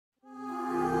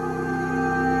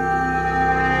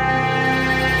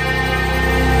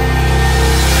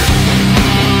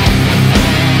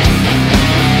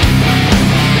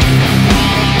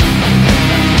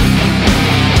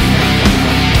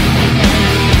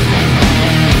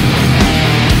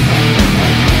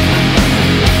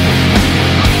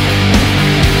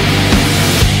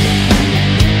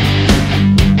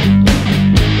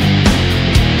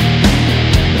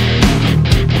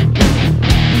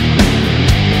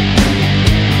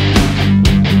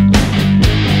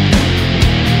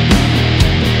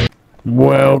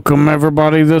Welcome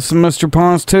everybody, this is Mr.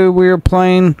 Pons 2. We are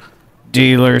playing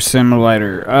Dealer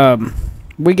Simulator.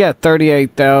 We got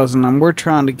 38,000 and we're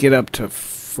trying to get up to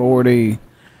 40.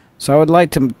 So I would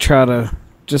like to try to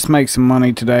just make some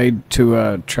money today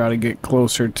to try to get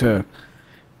closer to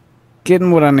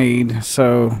getting what I need.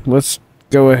 So let's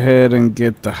go ahead and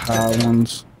get the high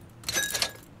ones.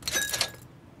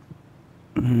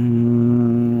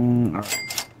 Alright.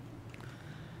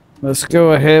 Let's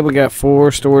go ahead. We got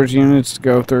 4 storage units to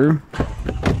go through.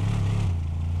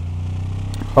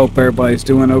 Hope everybody's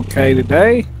doing okay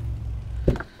today.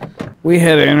 We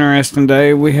had an interesting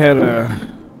day. We had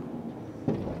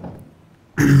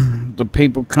the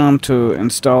people come to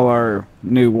install our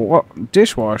new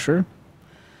dishwasher.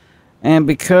 And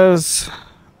because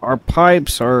our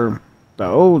pipes are the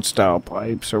old style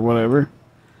pipes or whatever,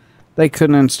 they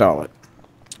couldn't install it.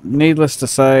 Needless to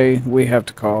say, we have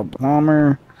to call the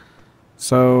plumber.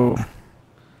 So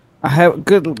I have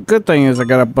good thing is I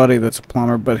got a buddy that's a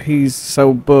plumber, but he's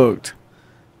so booked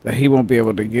that he won't be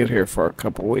able to get here for a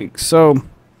couple weeks. So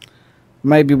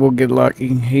maybe we'll get lucky.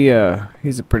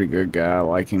 He's a pretty good guy. I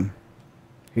like him.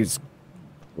 He's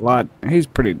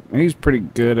pretty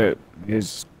good at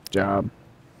his job.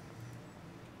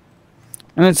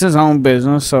 And it's his own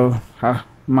business, so I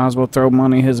might as well throw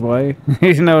money his way.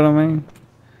 You know what I mean?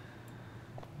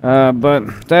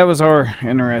 But that was our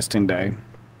interesting day.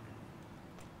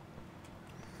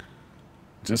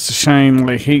 Just a shame,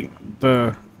 like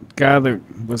the guy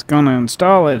that was gonna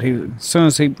install it, as soon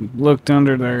as he looked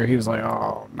under there, he was like,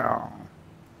 "Oh no!"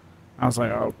 I was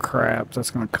like, "Oh crap, that's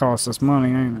gonna cost us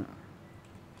money, ain't it?"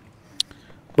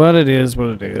 But it is what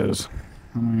it is.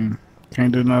 I mean,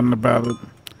 can't do nothing about it.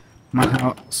 My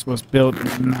house was built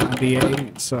in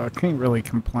 '98, so I can't really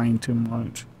complain too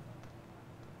much.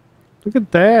 Look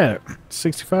at that.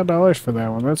 $65 for that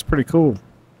one. That's pretty cool.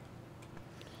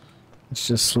 Let's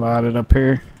just slide it up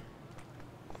here.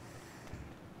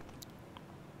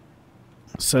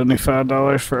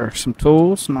 $75 for some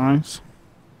tools. Nice.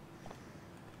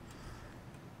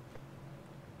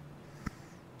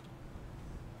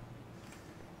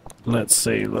 Let's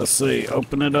see. Let's see.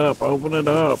 Open it up. Open it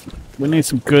up. We need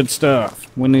some good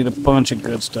stuff. We need a bunch of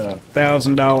good stuff.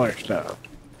 $1,000 stuff.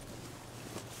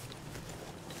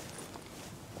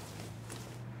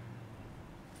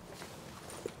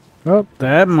 Oh,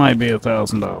 that might be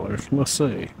 $1,000. Let's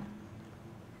see.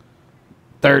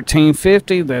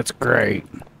 $1,350. That's great.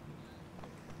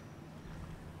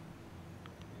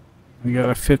 We got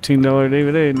a $15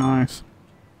 DVD. Nice.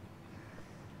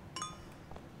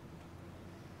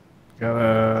 Got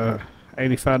a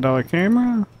 $85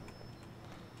 camera.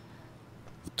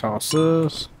 Toss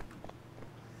this.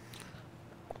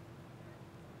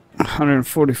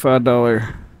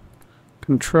 $145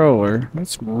 controller.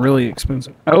 That's really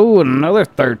expensive. Oh, another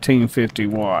 $1,350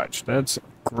 watch. That's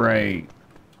great.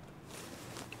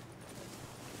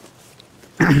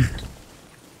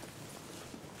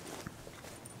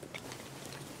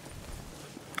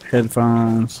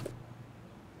 Headphones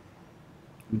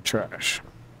and trash.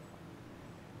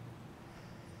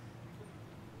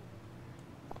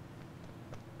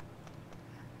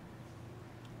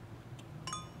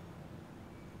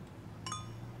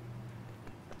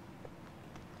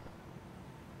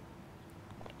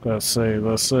 Let's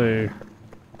see.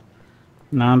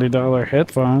 $90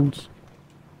 headphones.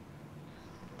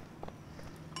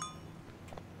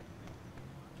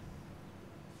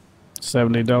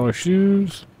 $70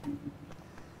 shoes.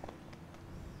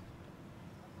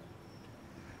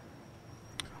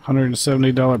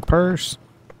 $170 purse.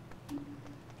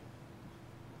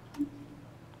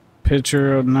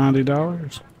 Picture of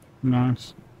 $90.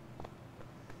 Nice.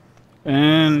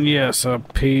 And yes, a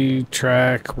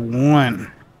P-Track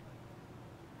 1.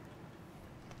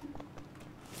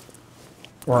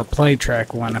 Or a Play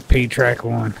Track 1, a P-Track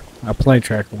 1. A Play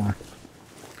Track 1.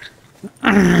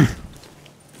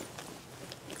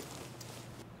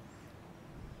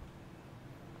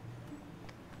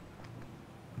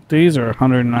 These are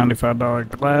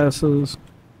 $195 glasses.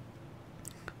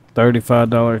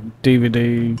 $35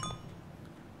 DVD.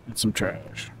 And some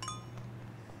trash.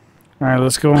 Alright,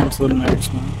 let's go on to the next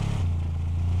one.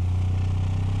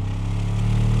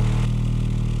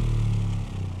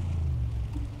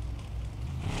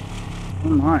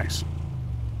 Oh, nice.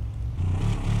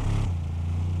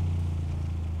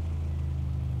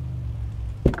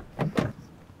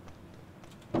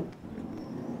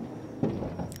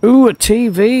 Ooh, a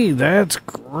TV. That's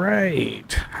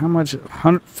great. How much?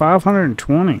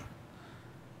 520. It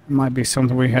might be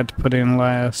something we had to put in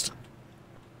last.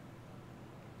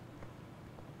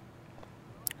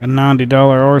 A $90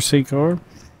 RC car.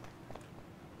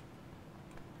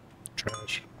 Trash.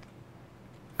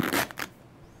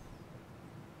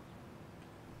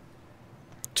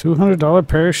 $200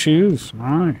 pair of shoes.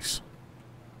 Nice.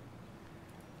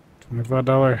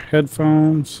 $25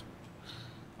 headphones.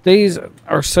 These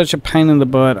are such a pain in the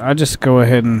butt. I just go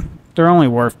ahead and they're only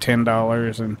worth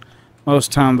 $10, and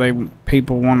most time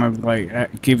people want to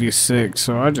like give you 6,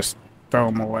 so I just throw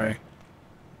them away.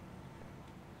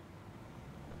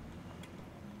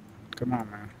 Come on,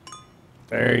 man.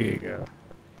 There you go.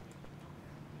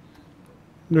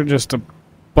 They're just a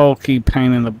bulky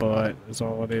pain in the butt is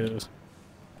all it is.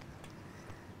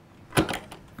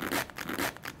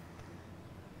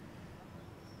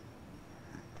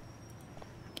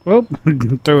 Oh,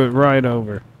 threw it right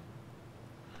over.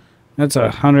 That's a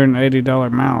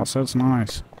 $180 mouse. That's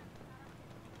nice.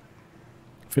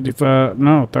 55,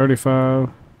 no, 35.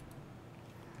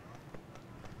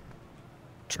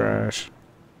 Trash.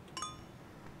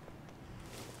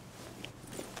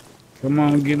 Come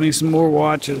on, give me some more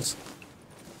watches.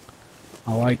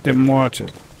 I like them watches.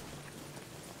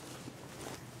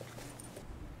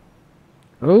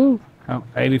 Oh,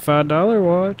 $85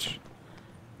 watch.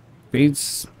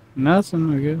 Beats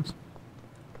nothing, I guess.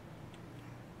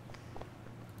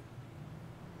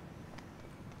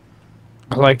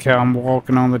 I like how I'm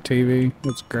walking on the TV.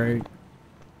 It's great.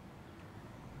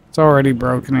 It's already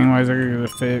broken anyways. I gotta get it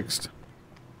fixed.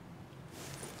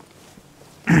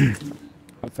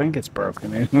 I think it's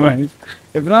broken anyways.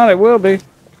 If not, it will be.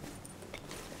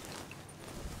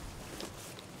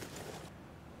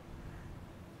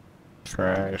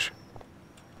 Trash.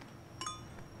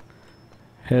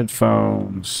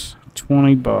 Headphones.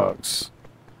 $20.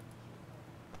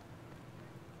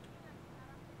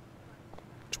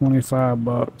 25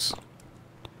 bucks.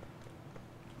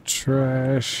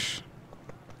 Trash.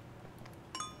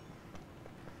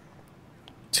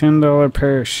 $10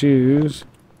 pair of shoes.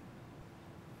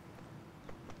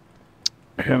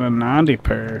 And a 90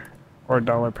 pair or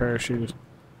 $1 pair of shoes.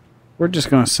 We're just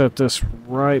gonna set this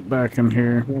right back in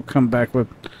here. We'll come back with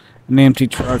an empty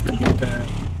truck to get that.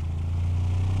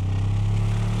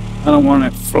 I don't want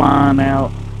it flying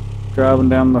out driving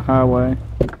down the highway.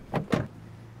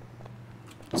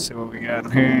 Let's see what we got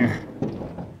in here.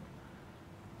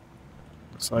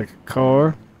 Looks like a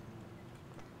car.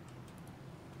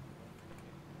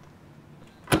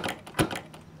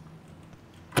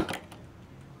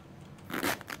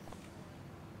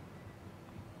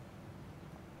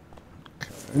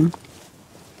 Okay.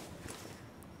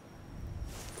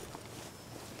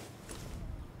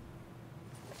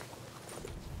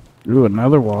 Ooh,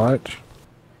 another watch.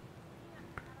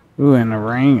 Ooh, and a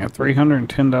ring, a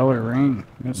 $310 ring.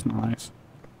 That's nice.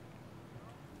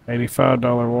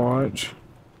 $85 watch.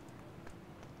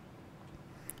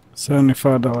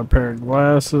 $75 pair of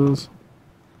glasses.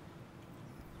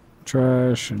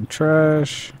 Trash and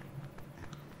trash.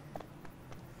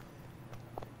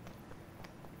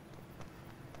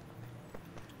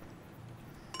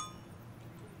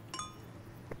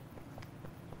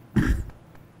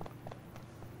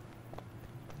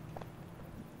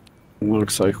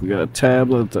 Looks like we got a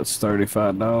tablet that's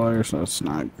 $35. That's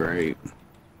not great.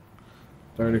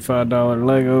 $35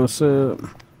 Lego set.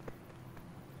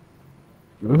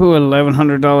 Ooh,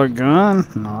 $1,100 gun.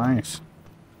 Nice.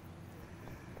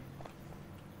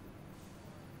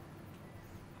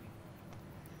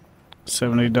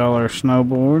 $70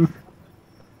 snowboard.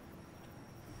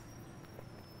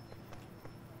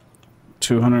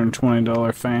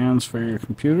 $220 fans for your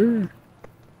computer.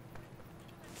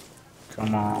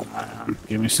 Come on, man.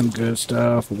 Give me some good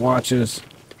stuff. Watches.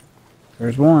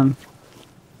 There's one.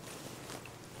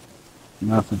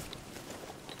 Nothing.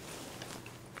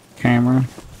 Camera.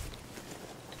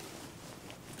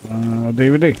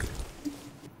 DVD.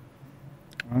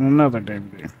 And another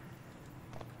DVD.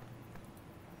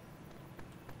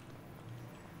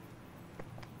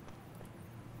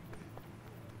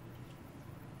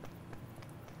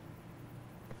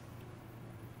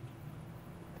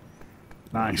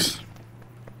 Nice.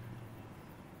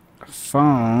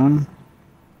 Phone.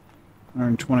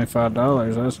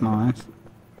 $125. That's nice.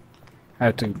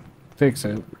 Have to fix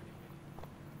it.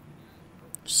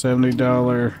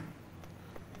 $70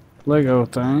 Lego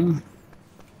thing.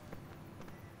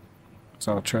 It's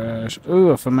all trash. Ooh,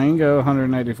 a flamingo.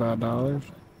 $185.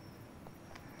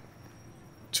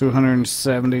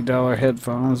 $270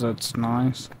 headphones. That's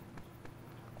nice.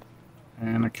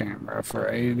 And a camera for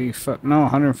 85. No,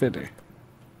 150.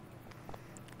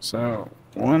 So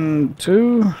 1,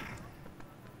 2.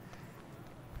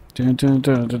 Dun, dun,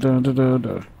 dun, dun, dun, dun, dun,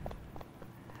 dun.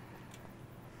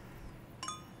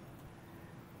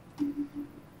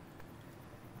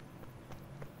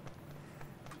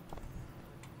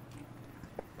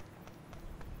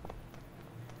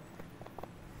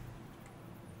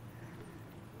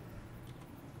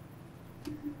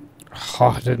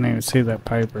 Oh, I didn't even see that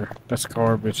paper. That's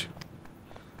garbage.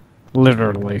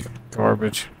 Literally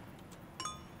garbage.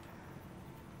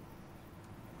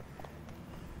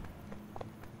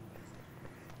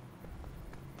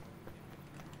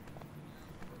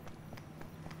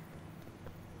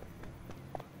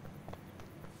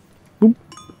 Oop.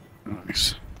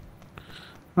 Nice.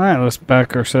 Alright, let's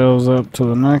back ourselves up to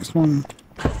the next one.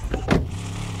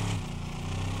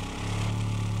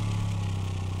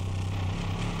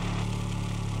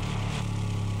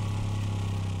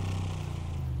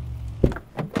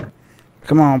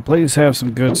 Come on, please have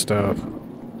some good stuff.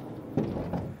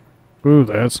 Ooh,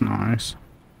 that's nice.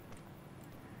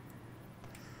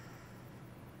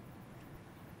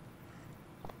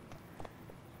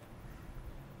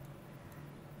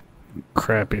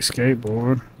 Crappy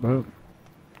skateboard, but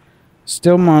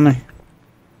still money.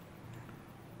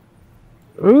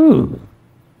 Ooh.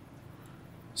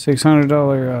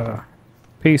 $600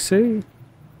 PC.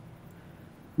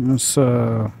 Let's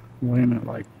lean it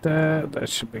like that. That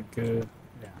should be good.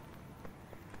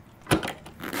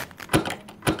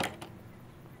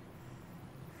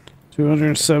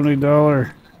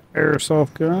 $270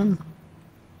 airsoft gun.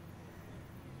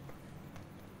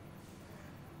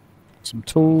 Some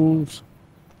tools.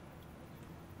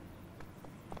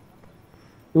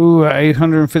 Ooh, an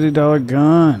 $850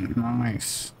 gun.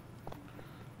 Nice.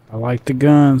 I like the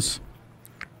guns.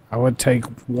 I would take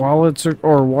wallets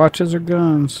or watches or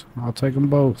guns. I'll take them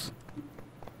both.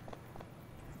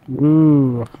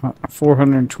 Ooh, a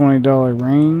 $420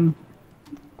 ring.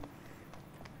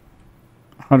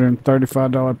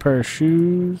 $135 pair of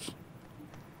shoes.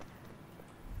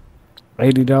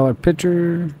 $80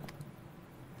 pitcher.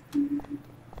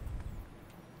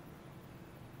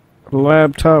 A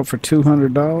laptop for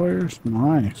 $200.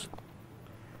 Nice.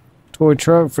 Toy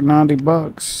truck for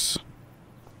 $90.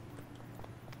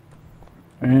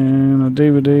 And a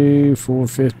DVD for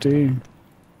 $450.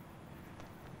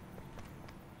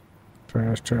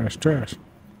 Trash, trash, trash.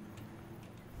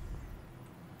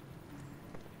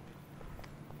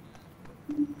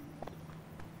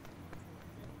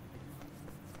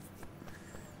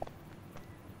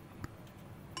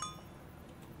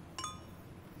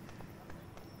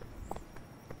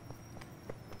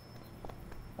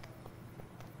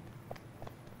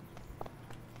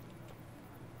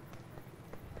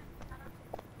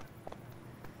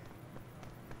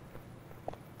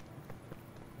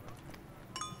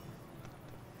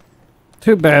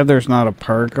 Too bad there's not a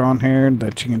perk on here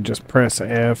that you can just press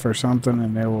F or something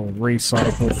and it will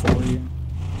recycle for you.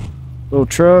 Little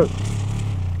truck.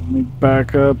 Let me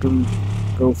back up and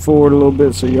go forward a little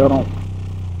bit so y'all don't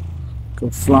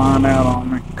go flying out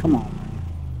on me. Come on, man.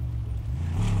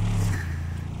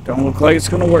 Don't look like it's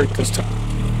gonna work this time.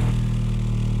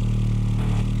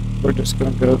 We're just gonna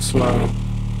go slow.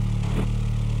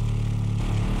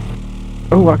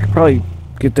 Oh, I could probably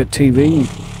get that TV.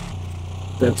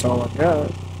 That's all I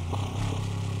got.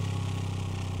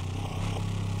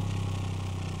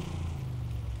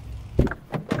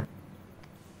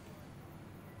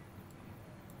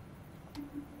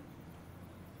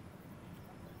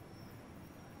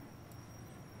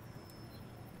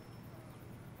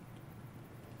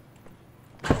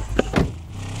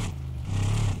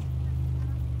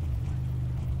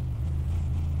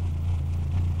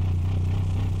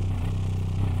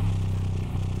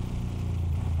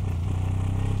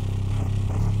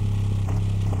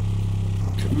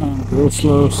 Come on, go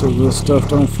slow so this stuff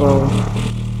don't fall.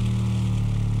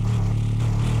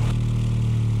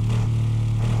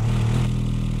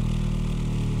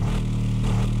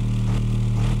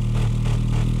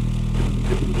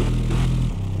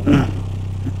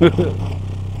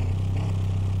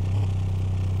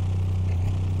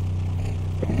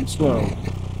 Going slow.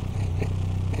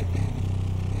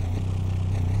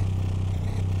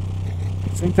 I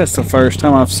think that's the first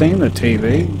time I've seen the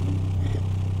TV.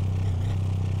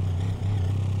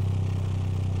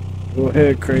 Go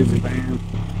ahead, crazy man.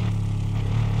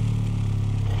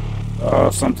 Oh,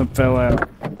 something fell out.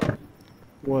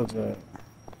 What was that?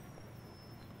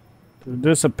 Did it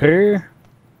disappear?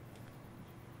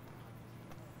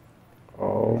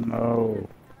 Oh no.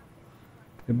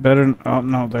 It better. Oh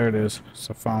no, there it is. It's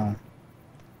a phone.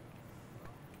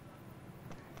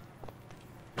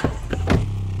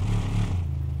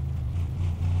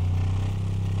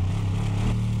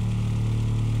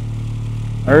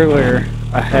 Earlier,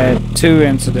 I had two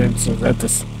incidences at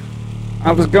this.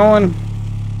 I was going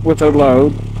with a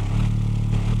load,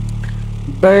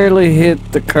 barely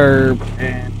hit the curb,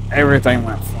 and everything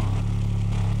went flying.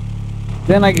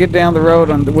 Then I get down the road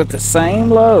with the same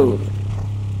load.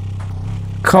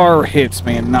 Car hits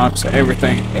me and knocks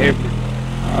everything everywhere.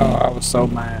 Oh, I was so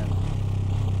mad.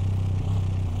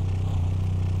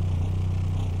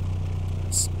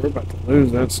 We're about to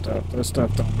lose that stuff. That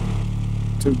stuff don't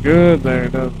too good there,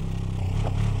 though.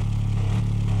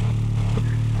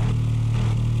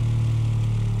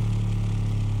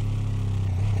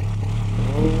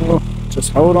 Oh,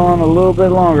 just hold on a little bit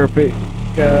longer, Pete,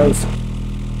 guys.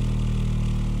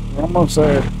 We're almost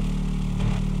there.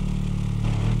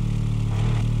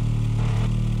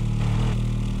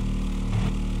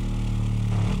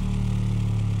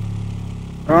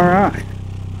 Alright.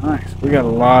 Nice. We got a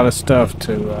lot of stuff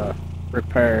to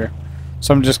repair.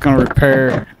 So I'm just going to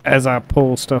repair as I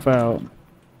pull stuff out.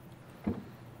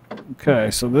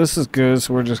 Okay, so this is good.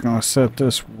 So we're just going to set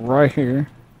this right here.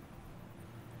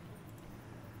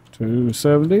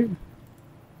 270.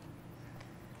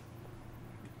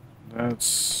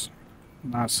 That's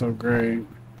not so great.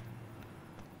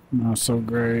 Not so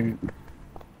great.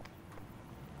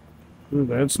 Ooh,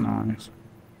 that's nice.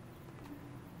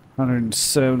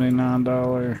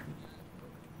 $179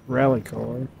 rally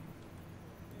car.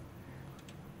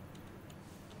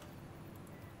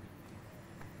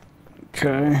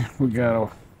 Okay, we got a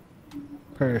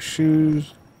pair of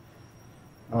shoes.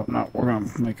 Oh no, we're gonna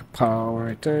make a pile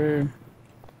right there.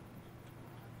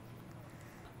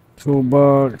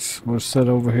 Toolbox, we'll set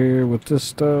over here with this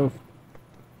stuff.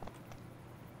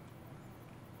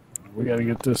 We gotta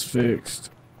get this fixed.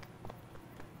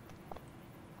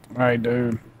 Alright,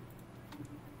 dude.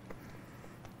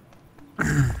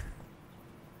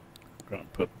 Gonna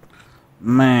put,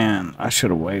 man, I should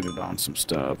have waited on some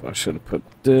stuff. I should have put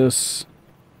this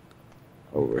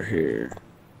over here.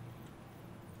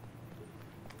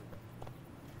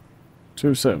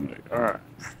 270. Alright.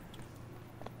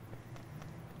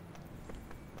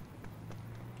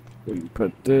 We can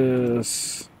put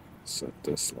this, set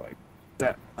this like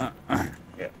that.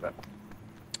 Yeah, that.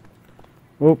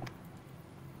 Whoop.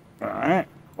 Alright.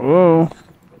 Whoa.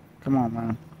 Come on,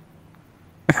 man.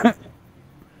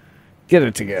 Get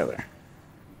it together.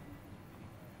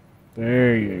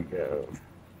 There you go.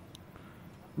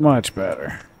 Much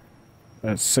better.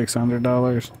 That's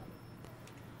 $600.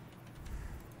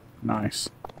 Nice.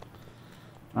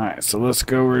 Alright, so let's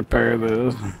go repair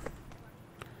this.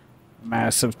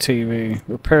 Massive TV.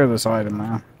 Repair this item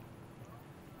now.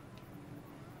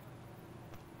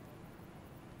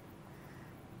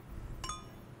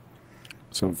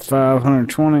 So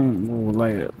 520, we'll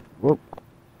lay it. Whoop.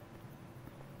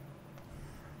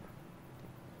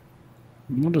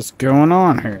 What is going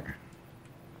on here?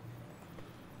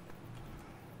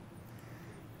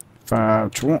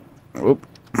 520. Whoop.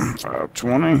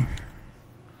 520.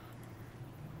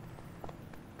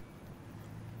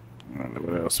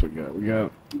 What else we got? We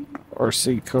got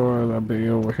RC car. That'll be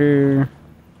over here.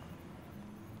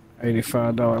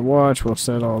 $85 watch. We'll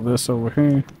set all this over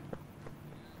here.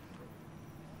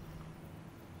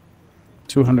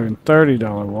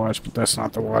 $230 watch, but that's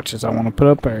not the watches I want to put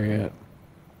up there yet.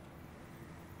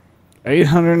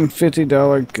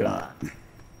 $850 gun.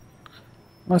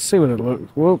 Let's see what it looks.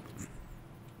 Whoop.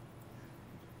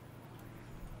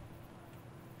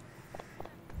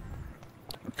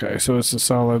 Okay, so it's a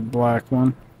solid black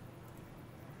one.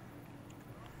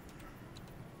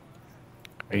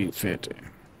 $850.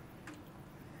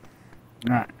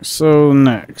 Alright, so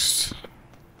next.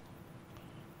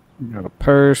 We got a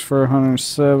purse for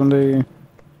 $170.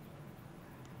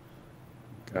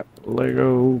 Got the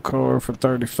Lego car for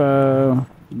 $35.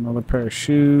 Another pair of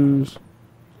shoes.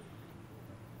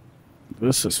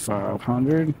 This is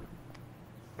 $500.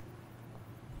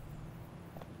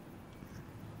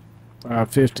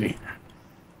 $550.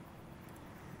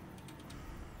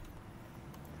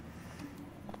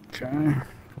 Okay.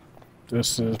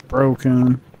 This is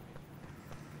broken.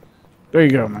 There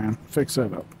you go, man. Fix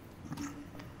that up.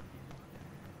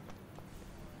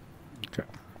 Okay.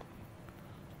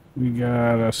 We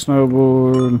got a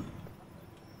snowboard.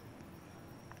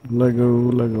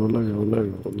 Lego.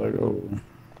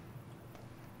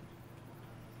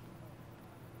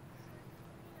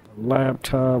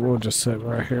 Laptop, we'll just sit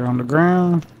right here on the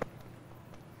ground.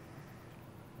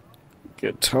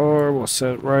 Guitar, we'll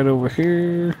set right over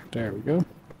here. There we go.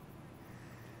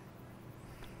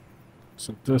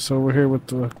 Set this over here with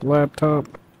the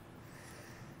laptop.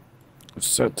 Let's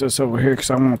set this over here because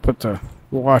I want to put the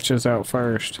watches out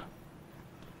first.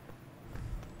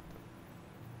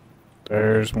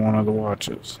 There's one of the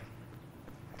watches.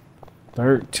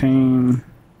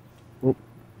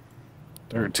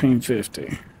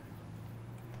 1350.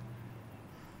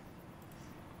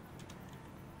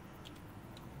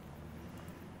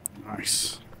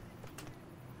 Nice.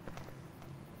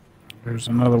 There's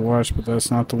another watch, but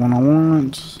that's not the one I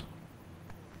want.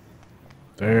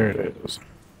 There it is.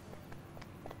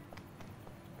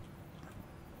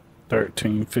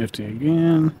 $13.50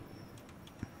 again.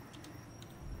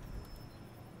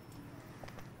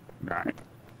 Right.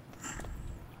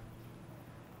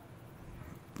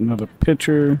 Another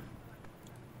picture.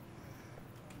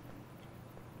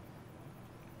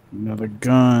 Another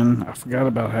gun. I forgot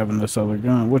about having this other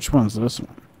gun. Which one's this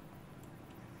one?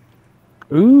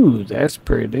 Ooh, that's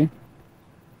pretty.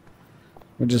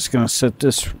 We're just gonna set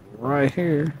this right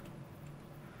here.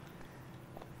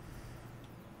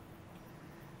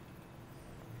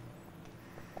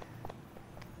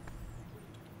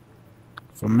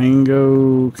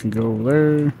 Flamingo can go over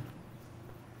there.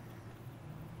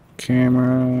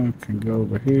 Camera can go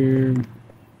over here.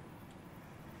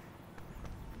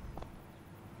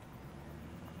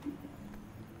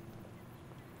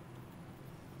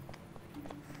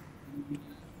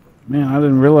 Man, I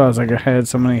didn't realize I had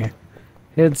so many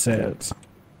headsets.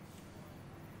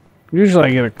 Usually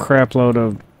I get a crap load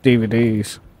of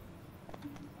DVDs.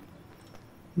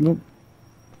 Nope.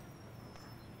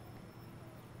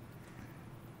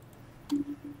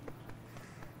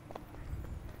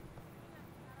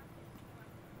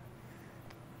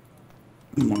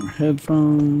 More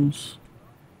headphones.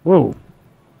 Whoa.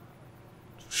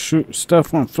 Shoot,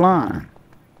 stuff went flying.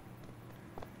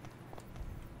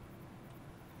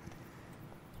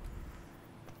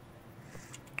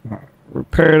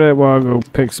 Repair that while I go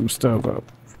pick some stuff up.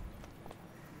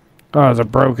 Oh, it's a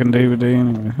broken DVD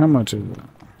anyway. How much is it?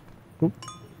 Oop.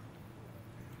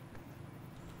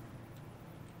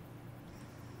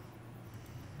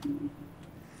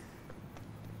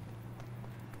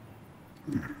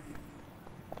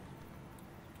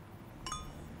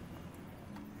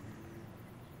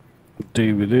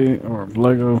 DVD or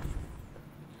Lego.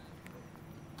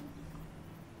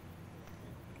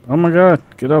 Oh my God,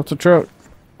 get off the truck.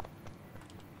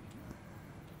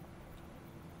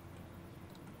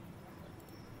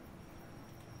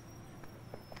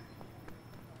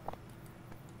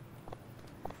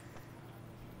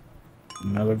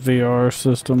 Another VR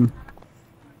system.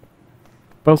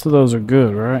 Both of those are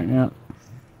good, right? Yeah.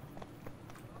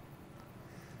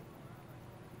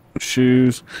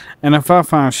 Shoes. And if I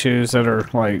find shoes that are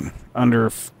like under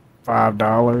 $5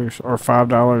 or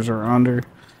 $5 or under,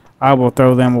 I will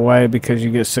throw them away because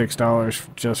you get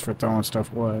 $6 just for throwing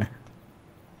stuff away.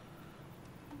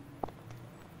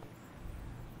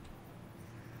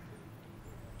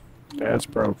 That's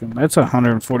broken. That's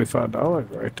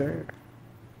 $145 right there.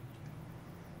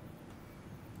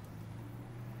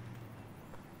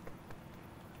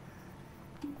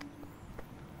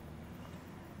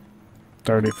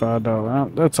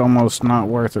 $35. That's almost not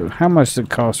worth it. How much did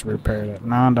it cost to repair that?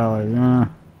 $9. Yeah.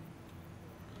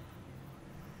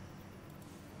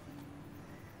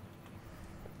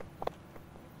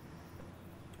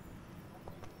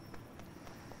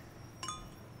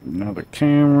 Another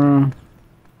camera.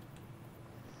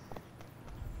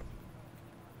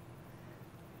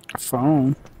 A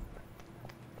phone.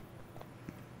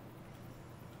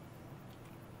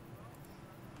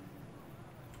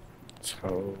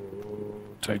 So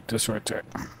take this right there.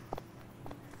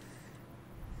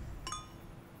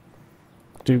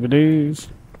 DVDs.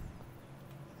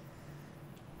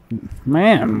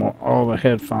 Man, all the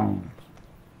headphones.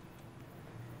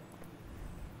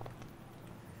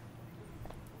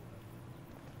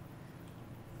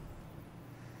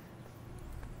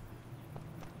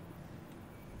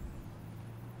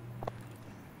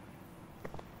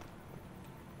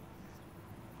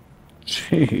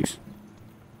 Jeez.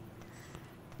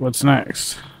 What's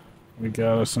next? We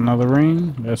got us another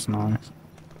ring. That's nice.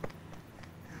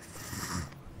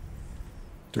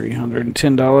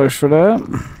 $310 for that.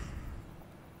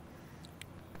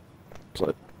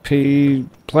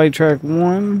 Playtrack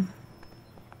 1.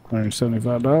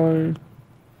 $175.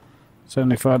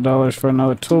 $75 for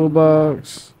another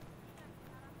toolbox.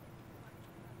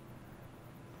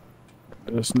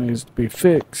 This needs to be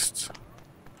fixed.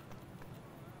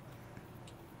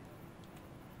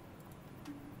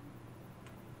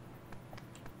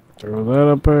 Throw that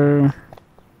up there.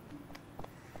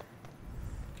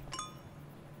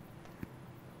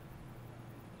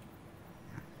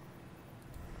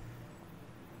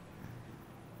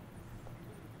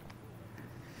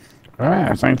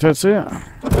 Alright, I think that's it.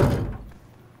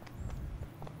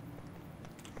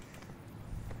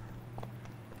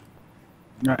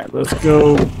 Alright, let's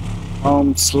go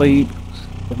home, sleep,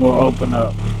 and we'll open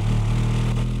up.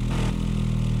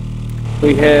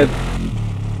 We had,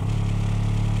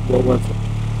 what was it?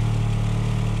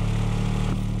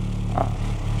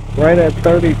 Right at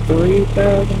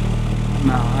 33,000?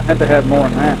 No, I had to have more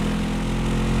than that.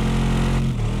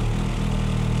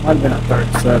 Might have been at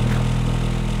 37.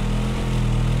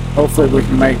 Hopefully we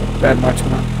can make that much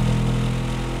money.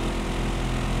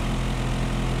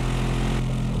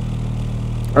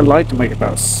 I'd like to make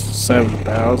about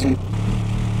 7,000.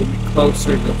 Get me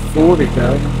closer to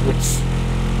 40,000, which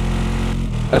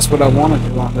that's what I want to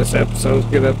do on this episode, is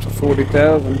get up to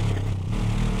 40,000.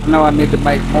 I know I need to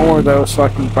make more though, so I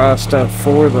can buy stuff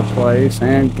for the place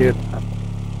and get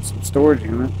some storage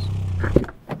units.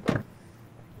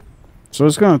 So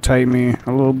it's going to take me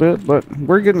a little bit, but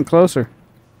we're getting closer.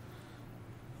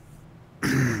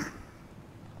 Right,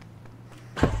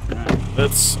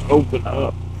 let's open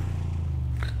up.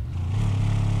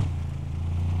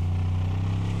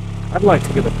 I'd like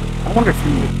to get a... I wonder if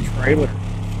you need a trailer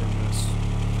for this,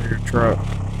 for your truck.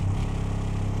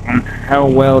 And how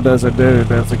well does it do?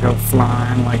 Does it go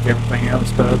flying like everything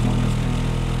else does on this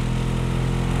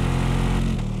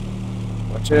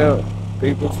thing? Watch out,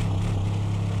 people.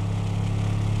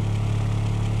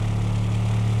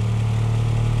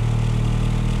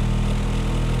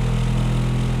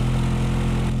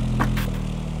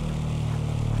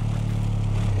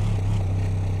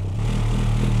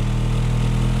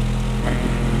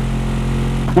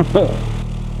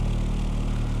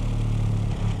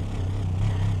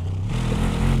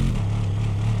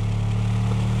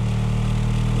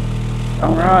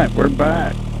 Alright, we're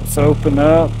back. Let's open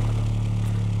up.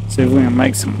 See if we can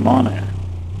make some money.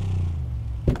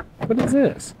 What is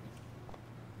this?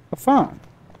 A phone.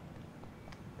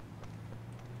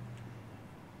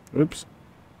 Oops.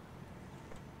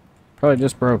 Probably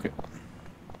just broke it.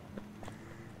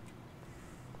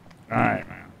 Alright,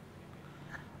 man.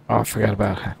 Oh, I forgot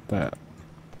about that.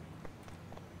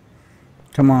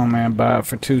 Come on, man. Buy it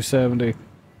for $270.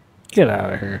 Get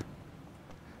out of here.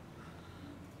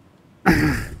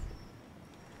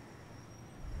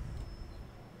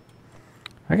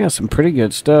 I got some pretty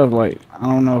good stuff. Like, I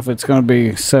don't know if it's going to be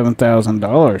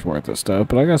 $7,000 worth of stuff,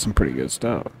 but I got some pretty good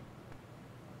stuff.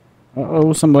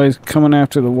 Uh-oh, somebody's coming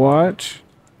after the watch.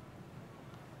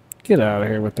 Get out of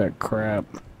here with that crap.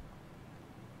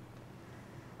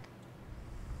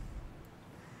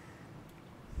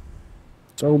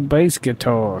 It's old bass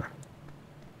guitar.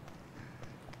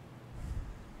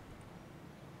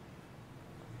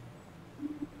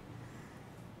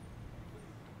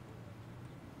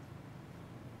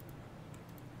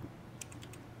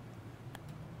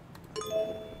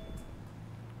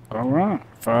 Alright,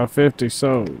 550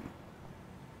 sold.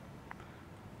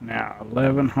 Now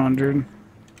 1,100.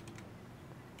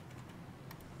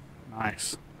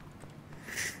 Nice.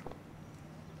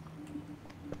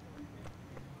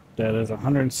 That is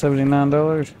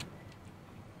 $179.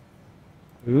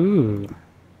 Ooh.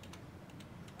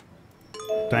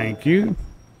 Thank you.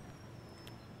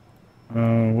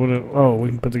 Oh, we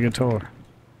can put the guitar.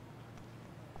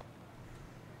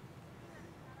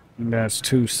 And that's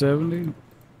 $270.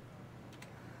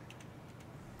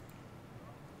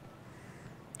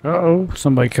 Uh-oh,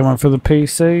 somebody coming for the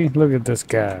PC? Look at this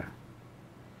guy.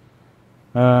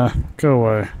 Go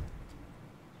away.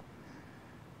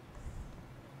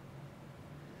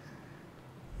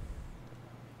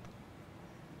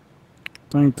 I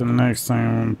think the next thing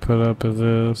I'm going to put up is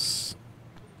this.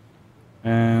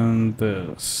 And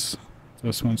this.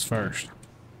 This one's first.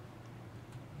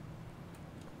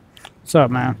 What's up,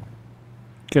 man?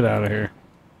 Get out of here.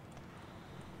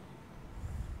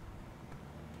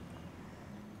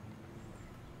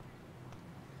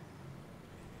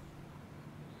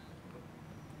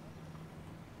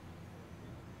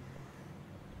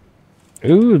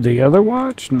 Ooh, the other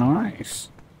watch? Nice.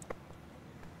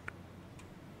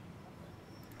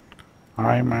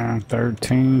 Alright, man.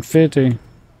 $1,350.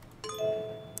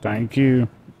 Thank you.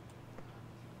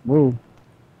 Whoa.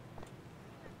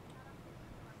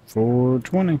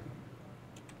 $420.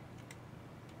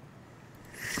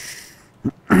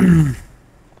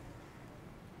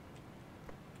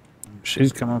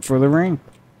 She's coming for the ring.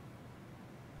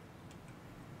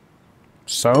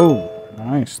 So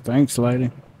nice. Thanks,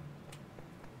 lady.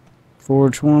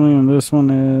 $420, and this one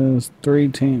is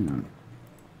 $310.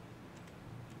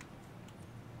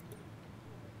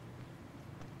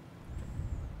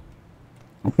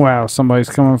 Wow, somebody's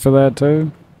coming for that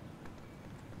too.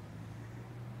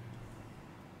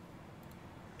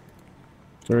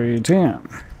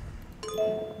 $310.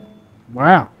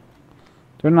 Wow.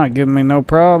 They're not giving me no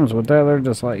problems with that. They're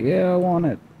just like, yeah, I want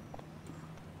it.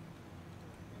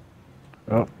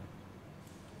 Oh.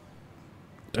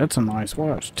 That's a nice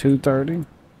watch. $230.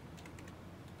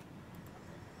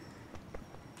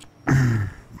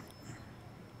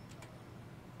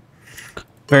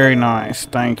 Very nice.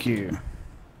 Thank you.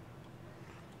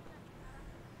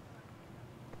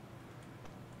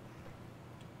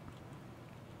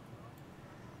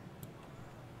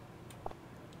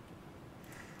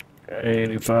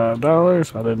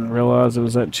 $85. I didn't realize it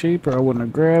was that cheap or I wouldn't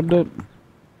have grabbed it.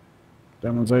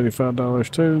 That one's $85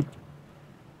 too.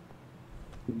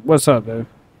 What's up, dude?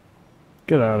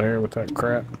 Get out of here with that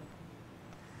crap.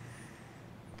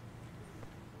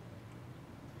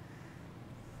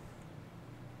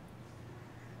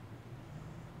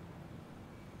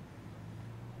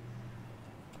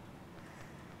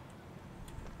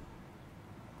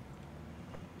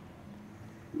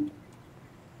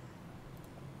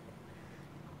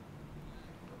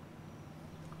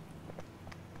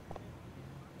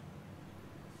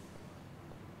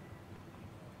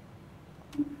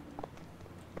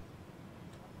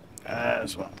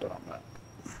 That's what I'm talking about.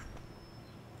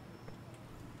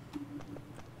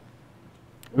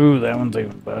 Ooh, that one's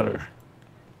even better.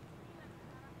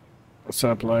 What's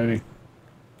up, lady?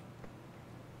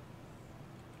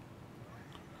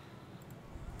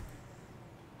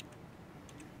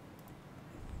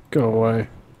 Go away.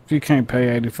 If you can't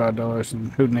pay $85, then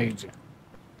who needs you?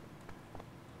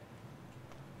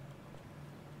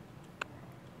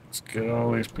 Let's get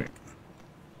all these people.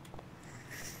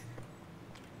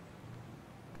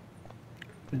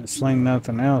 Didn't sling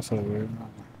nothing else over here.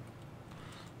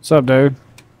 What's up, dude?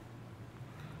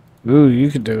 Ooh, you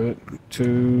could do it.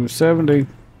 270.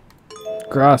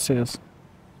 Gracias.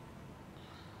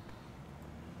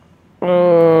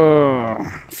 Oh,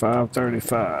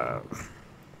 535.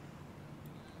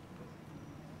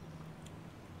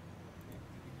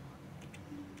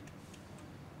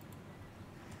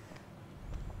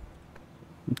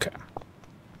 Okay.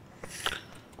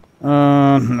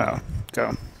 No.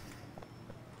 Go.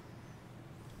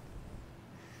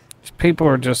 These people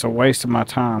are just a waste of my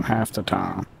time half the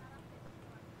time.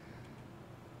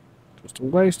 Just a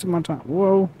waste of my time.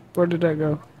 Whoa, where did that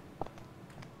go?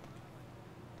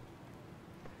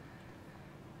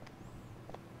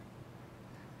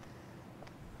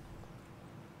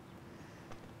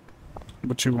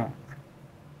 What you want?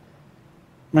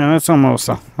 Man, that's almost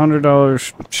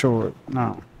 $100 short.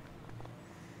 No.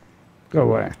 Go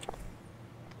away.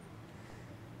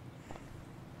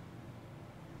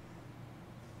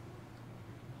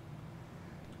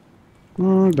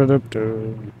 So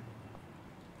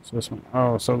this one.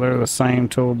 Oh, so they're the same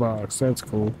toolbox. That's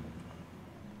cool.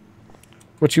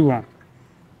 What you want?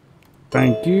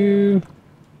 Thank you.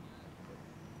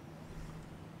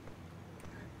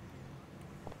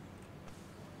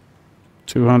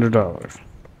 $200.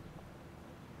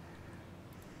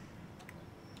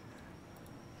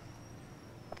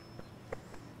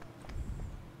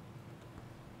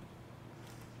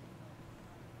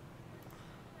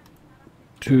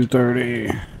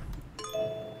 $230.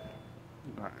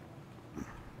 Right.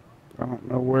 I don't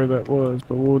know where that was,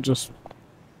 but we'll just...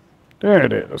 There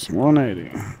it is,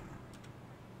 180.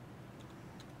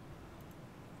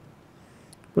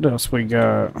 What else we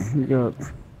got? We got...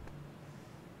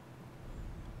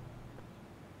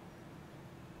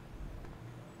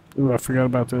 Ooh, I forgot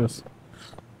about this.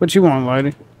 What you want,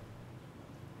 lady?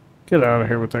 Get out of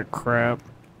here with that crap.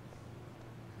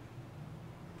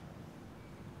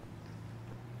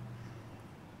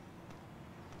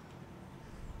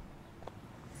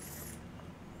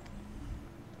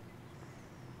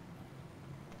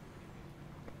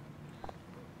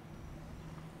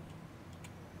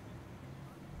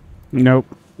 Nope.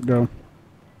 Go.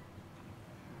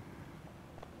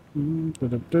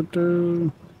 Da-da-da-da.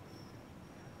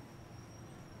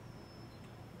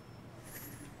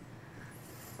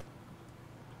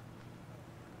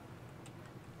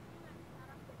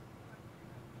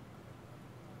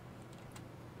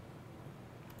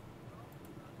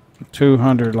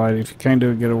 $200, lady. If you can't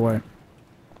do it, get away.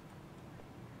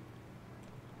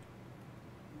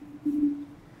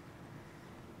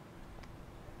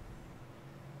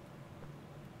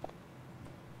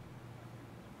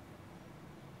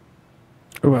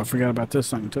 Oh, I forgot about this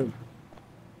thing too.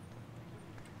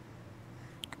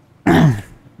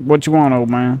 What you want,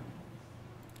 old man?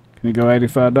 Can you go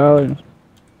 $85?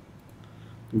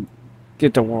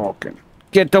 Get to walking.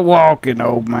 Get to walking,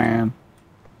 old man.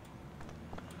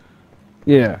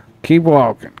 Yeah, keep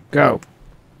walking. Go.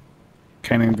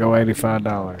 Can't even go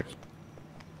 $85.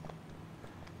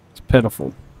 It's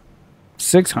pitiful.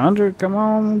 600? Come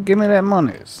on, give me that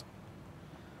money.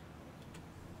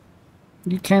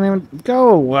 You can't even go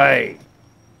away.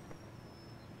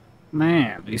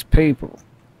 Man, these people.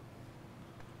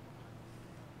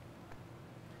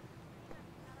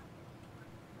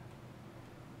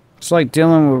 It's like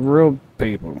dealing with real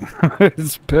people.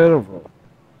 It's pitiful.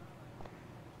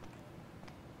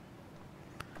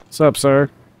 What's up,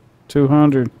 sir?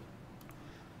 200.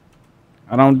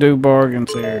 I don't do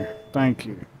bargains here. Thank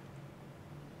you.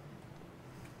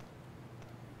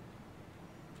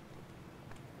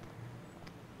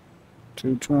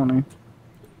 220.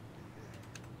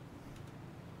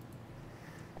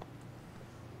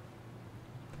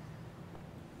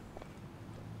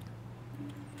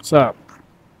 What's up?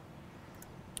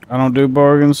 I don't do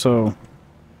bargains, so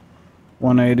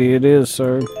 180 it is,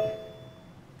 sir.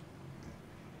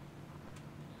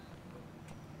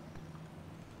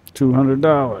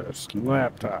 $200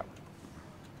 laptop.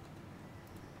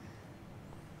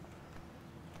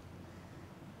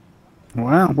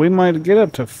 Wow, we might get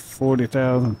up to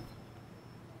 40,000.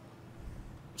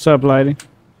 What's up, lady?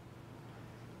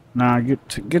 Nah,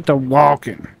 get to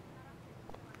walking.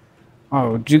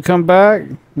 Oh, did you come back?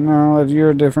 No,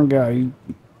 you're a different guy.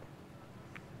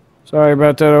 Sorry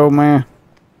about that, old man.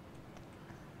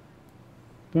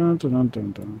 Dun, dun, dun,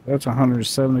 dun, dun. That's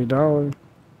 $170.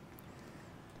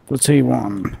 What's he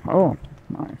want? Oh,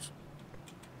 nice.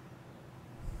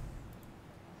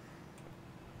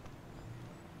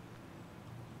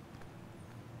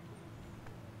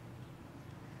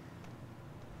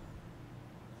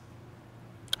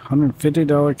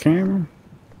 $150 camera?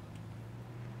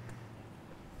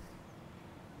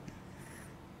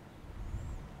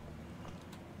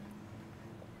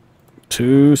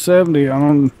 $270. I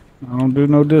don't do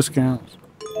no discounts.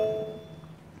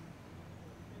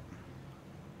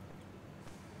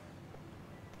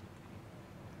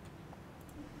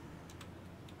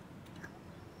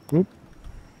 Oop.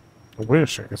 I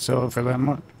wish I could sell it for that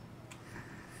much.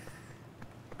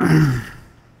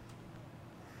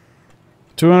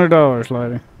 $200,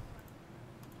 lady.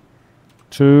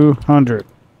 200.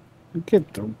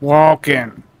 Get the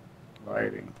walking,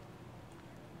 lady.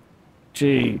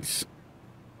 Jeez.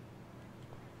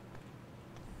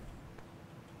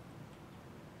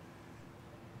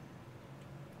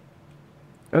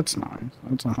 That's nice.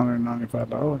 That's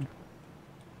 $195.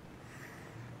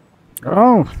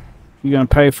 Oh, you gonna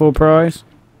pay full price?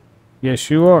 Yes,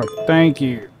 you are. Thank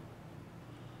you.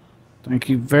 Thank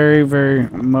you very, very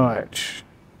much.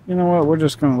 You know what? We're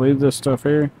just gonna leave this stuff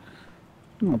here.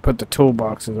 I'm gonna put the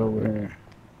toolboxes over here.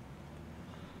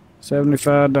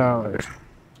 $75.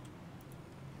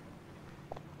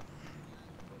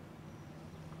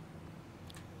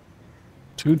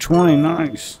 $220.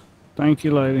 Nice. Thank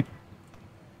you, lady.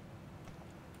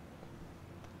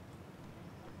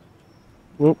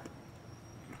 Whoop.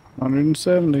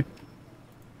 170.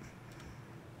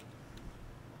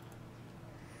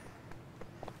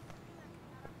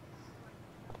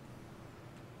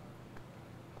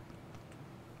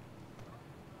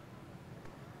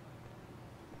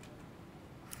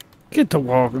 Get to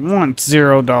walking. Want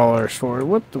 $0 for it.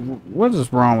 What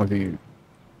is wrong with you?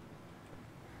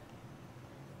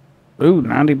 Ooh,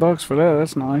 90 bucks for that.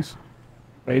 That's nice.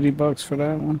 80 bucks for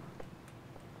that one.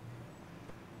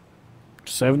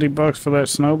 70 bucks for that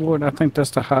snowboard. I think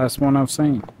that's the highest one I've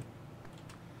seen.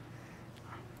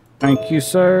 Thank you,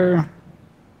 sir.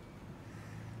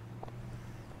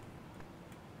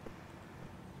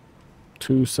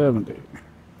 $270.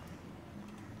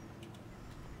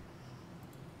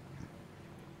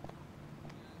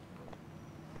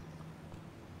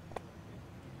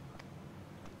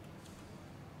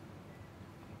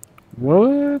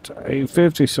 What?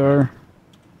 $850, sir.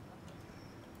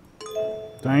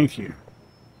 Thank you.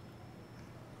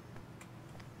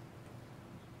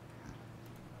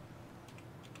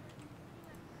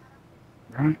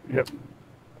 Right? Yep.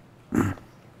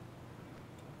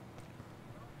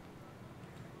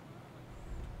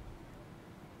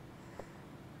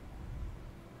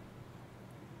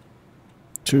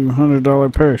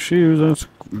 $200 pair of shoes. That's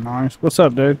nice. What's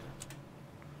up, dude?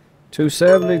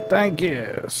 $270. Thank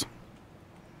you.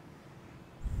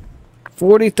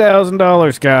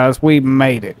 $40,000, guys. We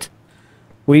made it.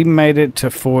 We made it to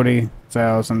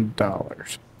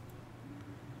 $40,000.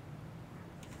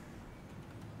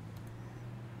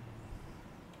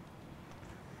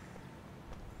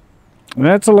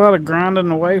 That's a lot of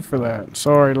grinding away for that.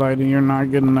 Sorry, lady, you're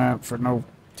not getting that for no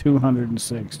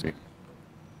 260.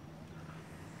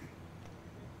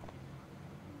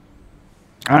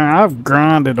 I've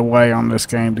grinded away on this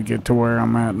game to get to where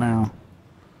I'm at now.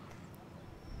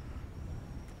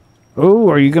 Oh,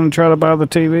 are you going to try to buy the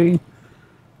TV?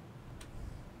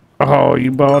 Oh,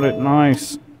 you bought it.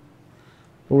 Nice.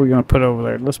 What are we going to put over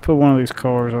there? Let's put one of these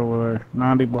cars over there.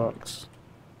 90 bucks.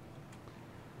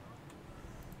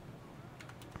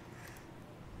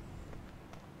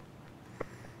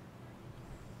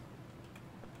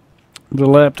 The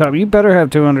laptop. You better have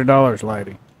 $200,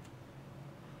 lady.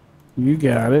 You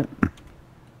got it.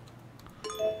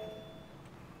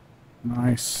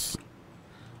 Nice.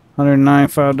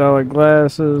 $195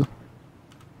 glasses.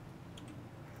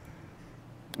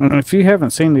 And if you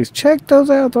haven't seen these, check those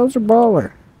out. Those are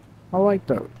baller. I like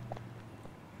those.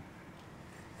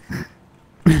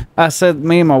 I said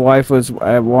me and my wife was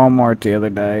at Walmart the other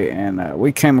day, and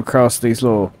we came across these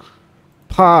little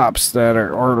pops that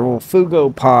are, or little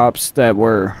Fugo pops that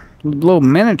were little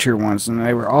miniature ones, and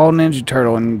they were all Ninja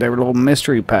Turtle, and they were little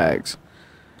mystery packs.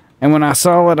 And when I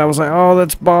saw it, I was like, "Oh,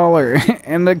 that's baller!"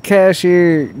 And the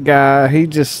cashier guy, he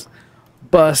just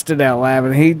busted out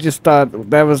laughing. He just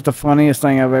thought that was the funniest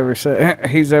thing I've ever said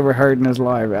he's ever heard in his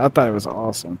life. I thought it was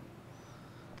awesome.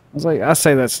 I was like, I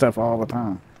say that stuff all the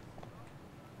time.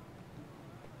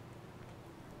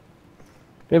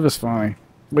 It was funny.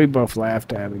 We both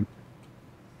laughed at him.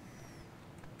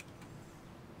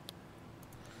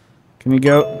 Can you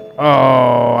go?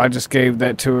 Oh, I just gave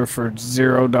that to her for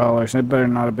 $0. It better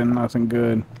not have been nothing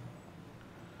good.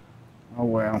 Oh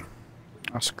well.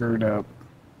 I screwed up.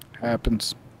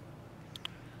 Happens.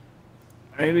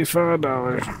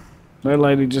 $85. That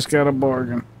lady just got a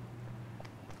bargain.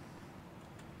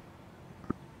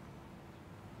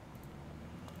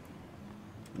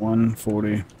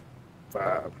 $145.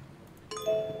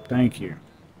 Thank you.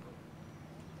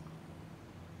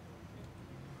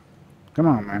 Come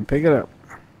on, man. Pick it up.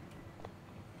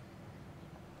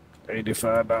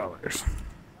 $85.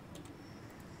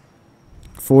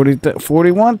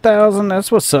 41,000.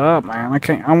 That's what's up, man.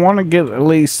 I want to get at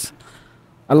least.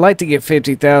 I'd like to get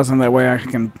 50,000. That way I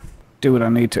can do what I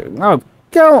need to. Oh,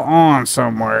 go on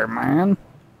somewhere, man.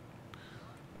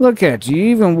 Look at you. You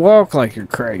even walk like you're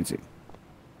crazy.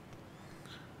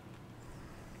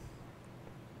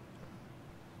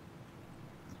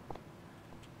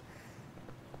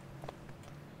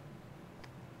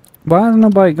 Why is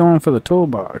nobody going for the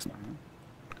toolbox, man?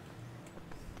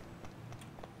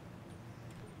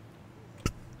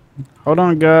 Hold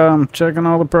on, guy. I'm checking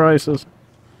all the prices.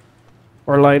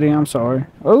 Or lady, I'm sorry.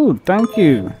 Oh, thank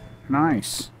you.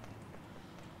 Nice.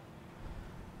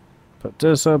 Put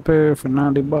this up here for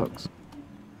 90 bucks.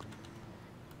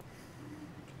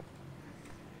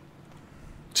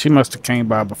 She must have came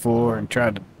by before and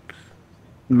tried to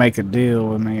make a deal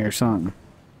with me or something.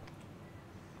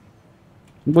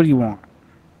 What do you want?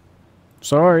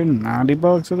 Sorry, 90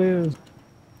 bucks it is.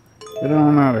 Get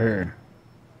on out of here.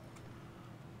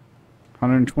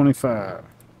 125.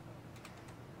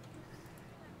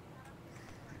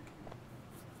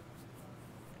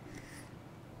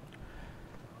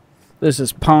 This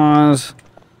is Pawn's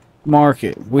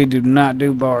Market. We do not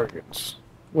do bargains.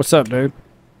 What's up, dude?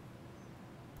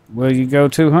 Will you go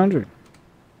 200?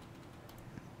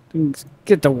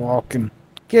 Get to walking.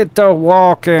 Get to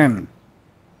walking.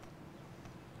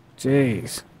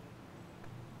 Jeez.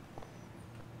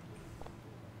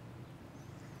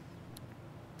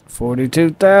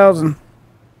 $42,000.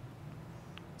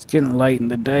 It's getting late in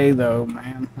the day, though,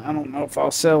 man. I don't know if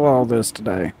I'll sell all this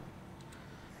today.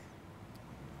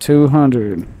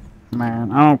 200,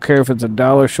 man. I don't care if it's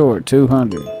 $1 short.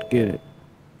 200. Get it.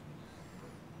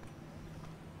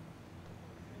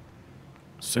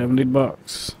 70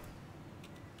 bucks.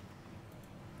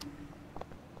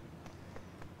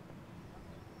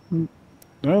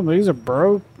 Well, these are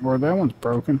broke, or that one's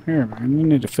broken. Here, man, you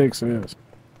need to fix this.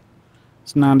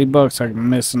 It's 90 bucks I'm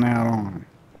missing out on.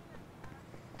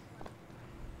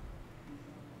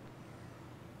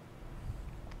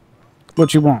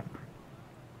 What you want?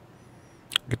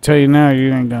 I can tell you now,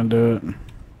 you ain't gonna do it.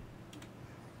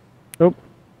 Oh.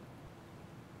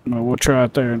 Well, we'll try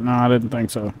it there. No, I didn't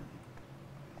think so.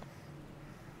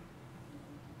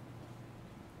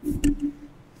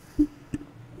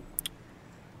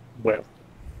 Well.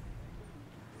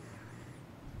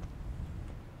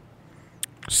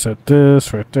 Set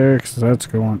this right there, because that's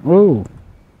going. Ooh.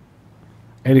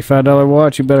 $85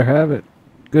 watch, you better have it.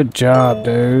 Good job,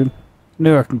 dude.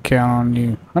 Knew I can count on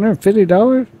you.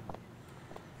 $150?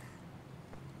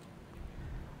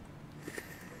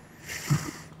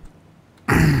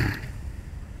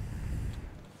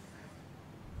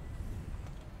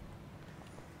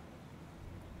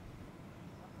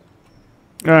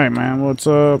 Alright, man, what's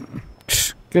up?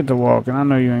 Get to walking. I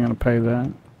know you ain't gonna pay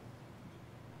that.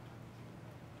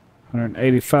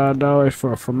 $185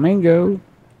 for a flamingo.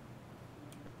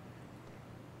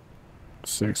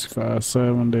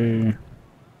 $65.70.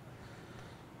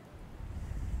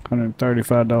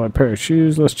 $135 pair of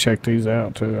shoes. Let's check these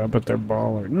out too. I bet they're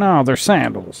baller. No, they're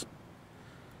sandals.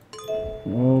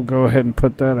 We'll go ahead and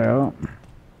put that out.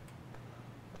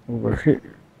 Over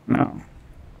here. No.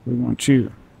 We want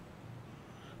you.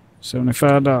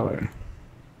 $75.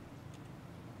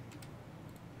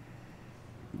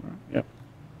 Yep.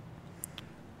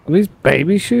 Are these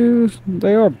baby shoes?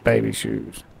 They are baby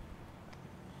shoes.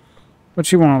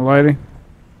 What you want, lady?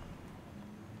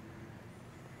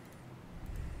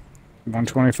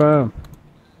 $125.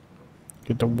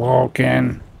 Get to walk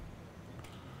in.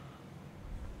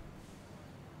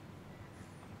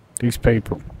 These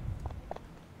people.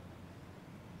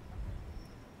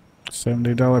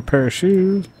 $70 pair of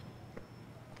shoes.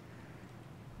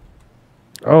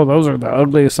 Oh, those are the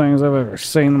ugliest things I've ever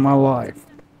seen in my life.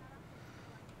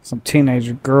 Some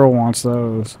teenager girl wants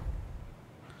those.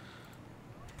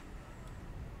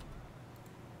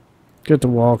 Get to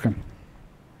walking.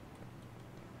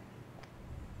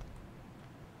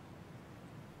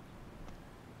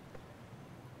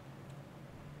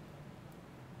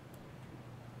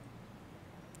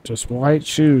 Just white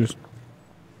shoes.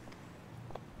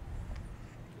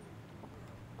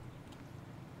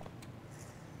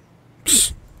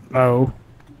 Psst, no.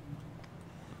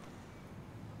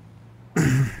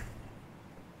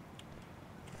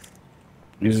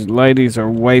 These ladies are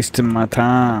wasting my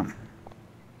time.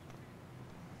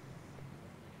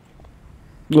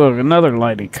 Look, another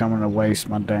lady coming to waste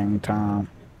my dang time.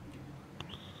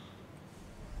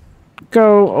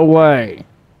 Go away.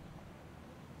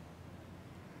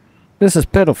 This is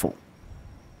pitiful.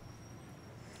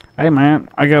 Hey man,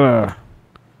 I got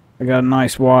a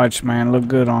nice watch, man. Look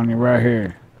good on you right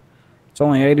here. It's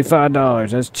only $85.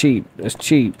 That's cheap. That's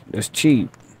cheap. That's cheap.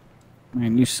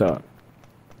 Man, you suck.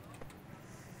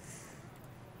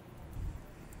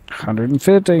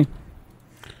 150.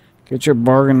 Get your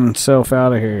bargaining self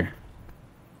out of here.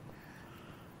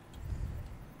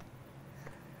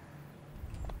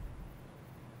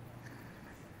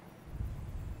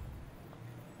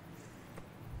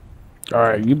 All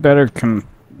right, you better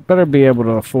be able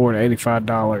to afford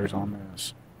 $85 on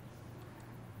this.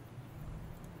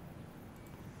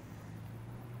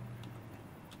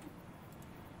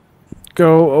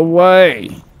 Go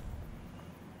away.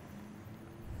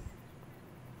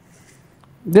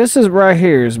 This is right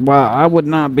here is why I would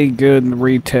not be good in the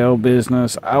retail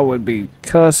business. I would be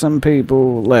cussing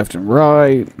people left and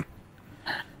right.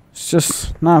 It's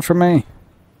just not for me.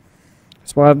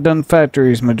 That's why I've done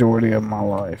factories majority of my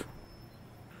life.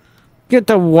 Get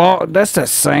the wall. That's the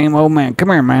same old man. Come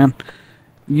here, man.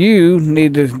 You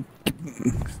need to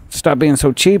stop being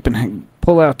so cheap and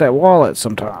pull out that wallet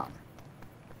sometime.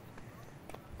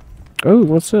 Oh,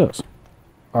 what's this?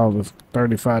 Oh, the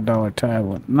 $35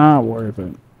 tablet. Not worth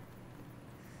it.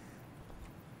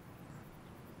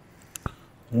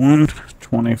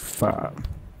 $125.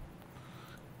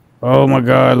 Oh my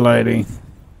God, lady.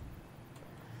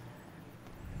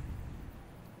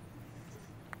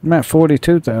 I'm at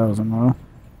 42,000 though.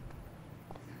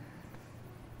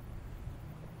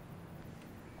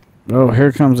 Oh,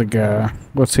 here comes a guy.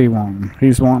 What's he wanting?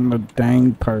 He's wanting the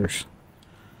dang purse.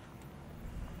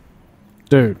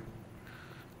 Dude,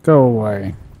 go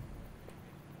away.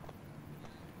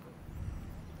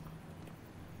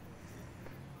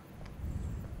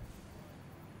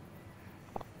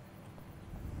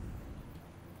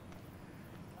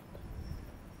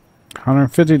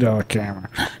 $150 camera.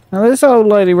 Now this old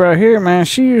lady right here, man,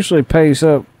 she usually pays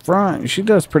up front. She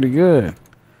does pretty good.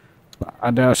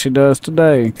 I doubt she does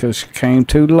today because she came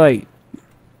too late.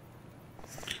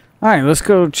 Alright, let's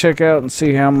go check out and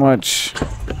see how much.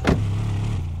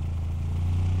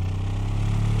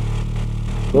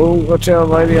 Oh, watch out,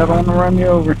 lady. I don't want to run you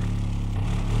over.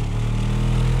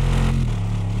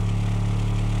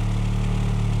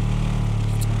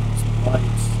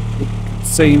 Lights. You can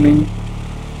see me.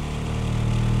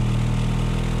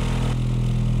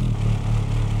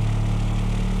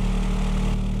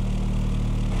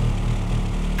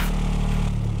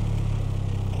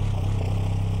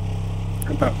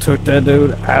 I about took that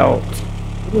dude out.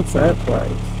 What's that place?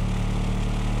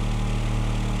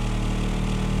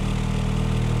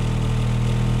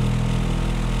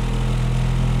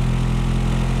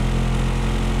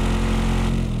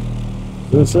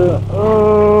 This it?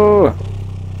 Oh!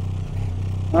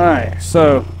 Alright,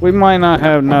 so we might not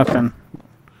have nothing.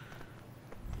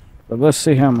 But let's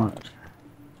see how much.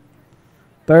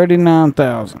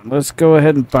 39,000. Let's go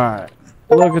ahead and buy it.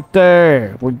 Look at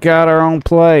there. We got our own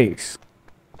place.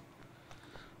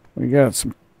 We got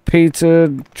some pizza,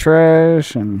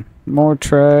 trash, and more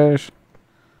trash.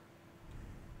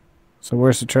 So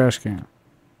where's the trash can?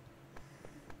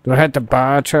 Do I have to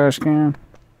buy a trash can?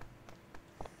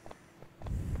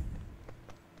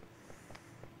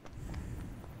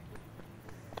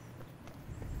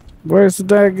 Where's the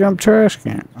daggum trash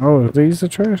can? Oh, are these the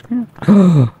trash cans?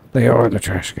 They are the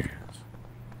trash cans.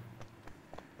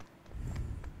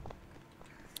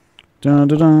 Dun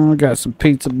dun dun. Got some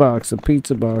pizza boxes.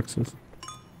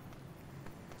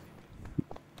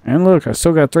 And look, I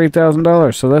still got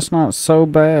 $3,000, so that's not so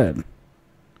bad.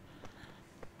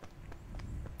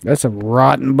 That's a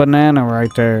rotten banana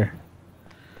right there.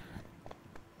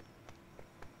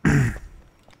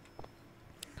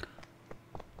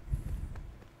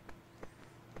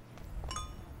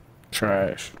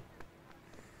 Trash.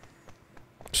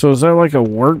 So is that like a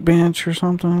workbench or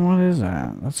something? What is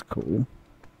that? That's cool.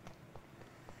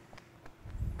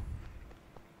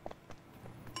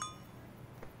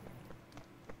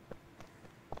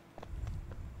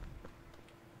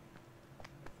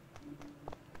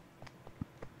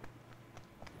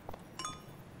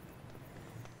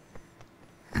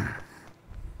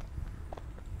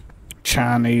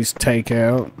 Chinese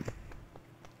takeout.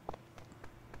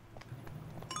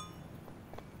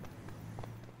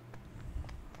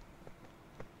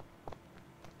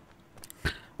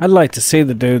 I'd like to see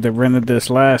the dude that rented this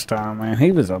last time, man.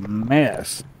 He was a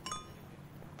mess.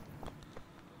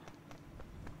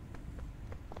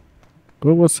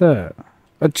 But what's that?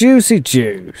 A juicy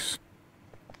juice.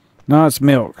 No, it's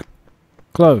milk.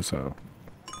 Close, though.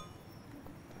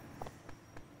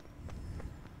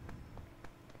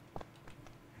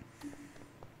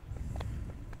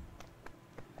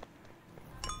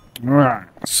 Alright,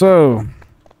 so...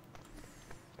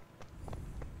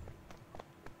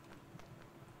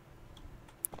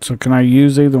 So can I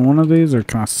use either one of these, or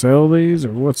can I sell these,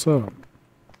 or what's up?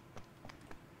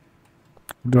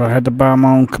 Do I have to buy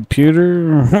my own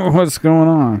computer? What's going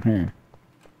on here?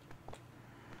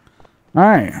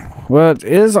 Alright, well, it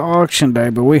is auction day,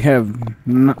 but we have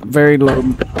very low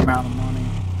amount of money.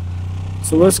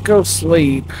 So let's go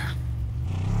sleep.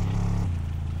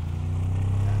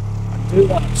 I do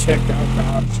want to check out the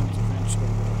options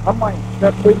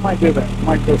eventually. We might do that. We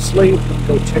might go sleep and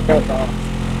go check out the options.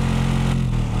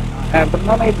 Have the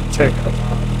money to check out the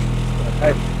options, but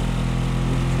hey,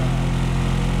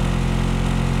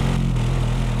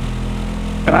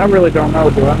 and I really don't know,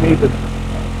 do I need a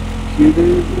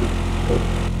computer?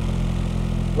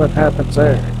 What happens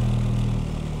there?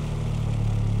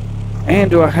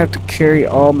 And do I have to carry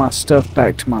all my stuff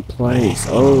back to my place?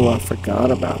 Oh, I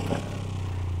forgot about that.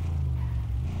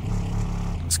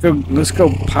 Let's go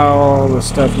pile all the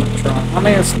stuff in the trunk. I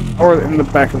mean, or in the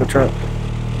back of the truck.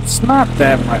 It's not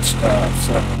that much stuff,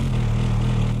 so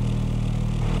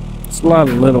it's a lot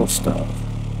of little stuff.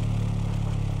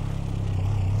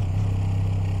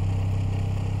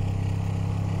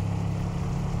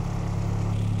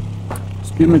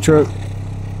 Excuse me, truck.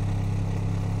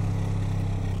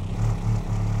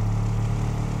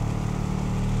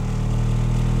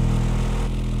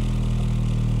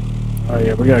 Oh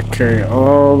yeah, we gotta carry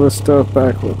all this stuff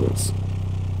back with us.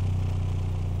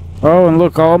 Oh, and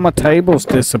look, all my tables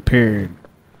disappeared.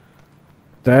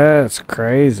 That's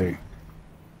crazy.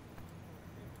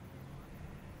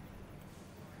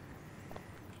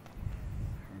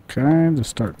 Okay,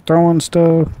 just start throwing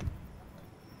stuff.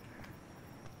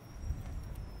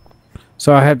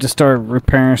 So I have to start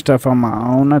repairing stuff on my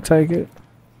own, I take it?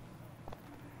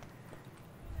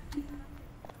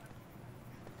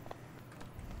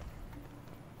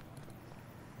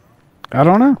 I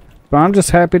don't know. But I'm just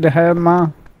happy to have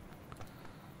my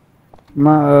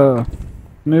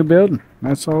new building.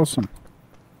 That's awesome.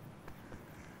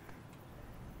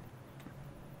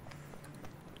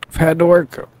 I've had to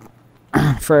work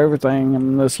for everything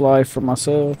in this life for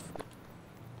myself.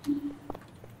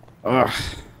 Ugh.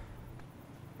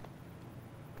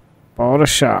 Bought a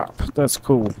shop. That's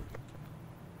cool.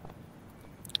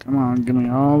 Come on, give me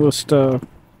all this stuff.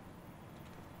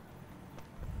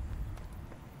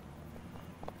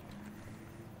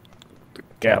 The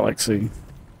Galaxy.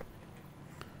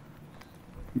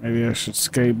 Maybe I should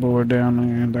skateboard down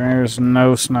there. There's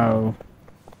no snow.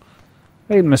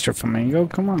 Hey, Mr. Flamingo,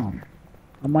 come on.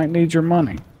 I might need your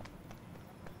money.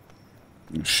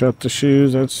 Shut the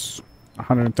shoes. That's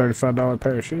 $135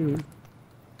 pair of shoes.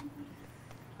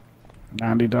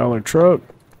 $90 truck.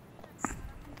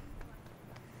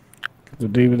 Get the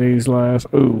DVDs last.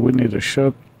 Ooh, we need to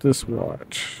shut this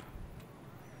watch.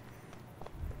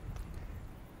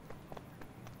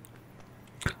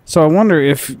 So I wonder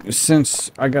if,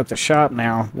 since I got the shop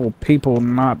now, will people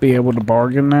not be able to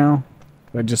bargain now?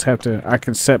 They just have to, I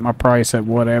can set my price at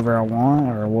whatever I want,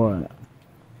 or what?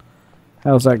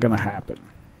 How's that gonna happen?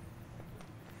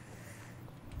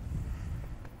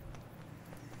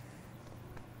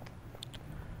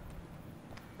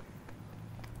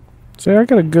 See, I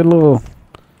got a good little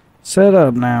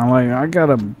setup now. Like, I got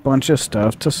a bunch of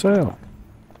stuff to sell.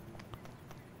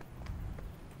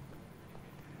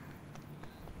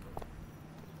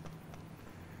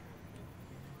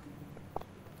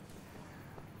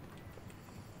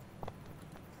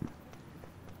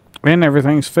 And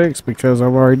everything's fixed because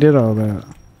I've already did all that.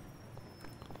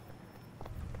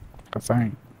 I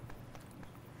think.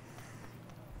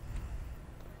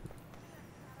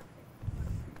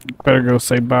 better go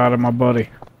say bye to my buddy.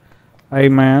 Hey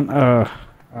man, I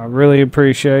really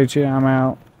appreciate you. I'm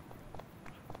out.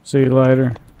 See you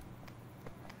later.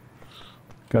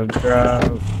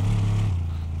 Gotta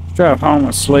drive home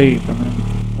and sleep. I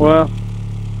mean, well,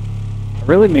 I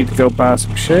really need to go buy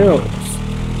some shells.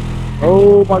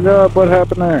 Oh my God, what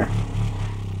happened there?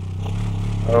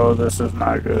 Oh, this is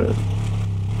not good.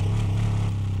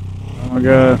 Oh my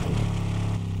God.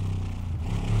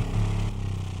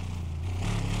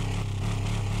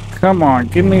 Come on,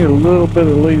 give me a little bit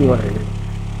of leeway.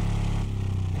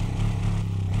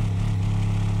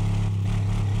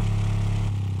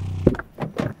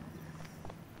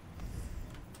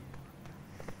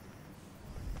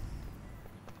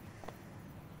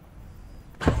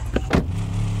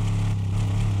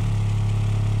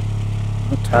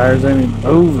 The tires ain't even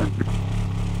moving.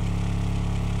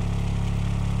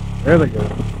 There they go.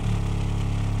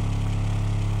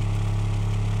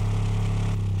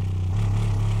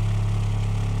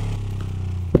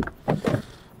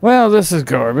 Well, this is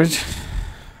garbage.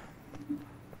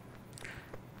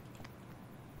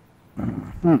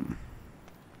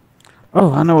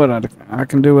 Oh, I know what I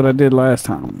can do what I did last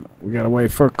time. We gotta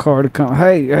wait for a car to come.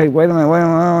 Hey, wait a minute, wait a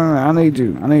minute. I need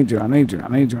you. I need you.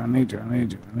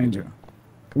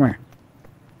 Come here.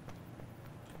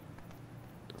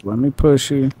 Let me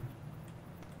push you.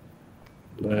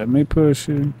 Let me push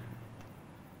you.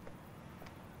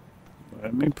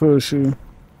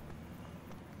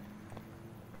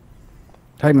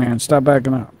 Hey man, stop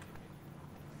backing up.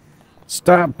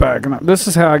 Stop backing up. This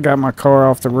is how I got my car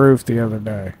off the roof the other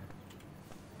day.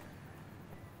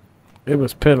 It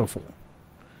was pitiful.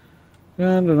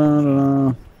 Dun, dun, dun, dun,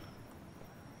 dun.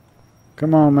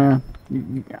 Come on, man.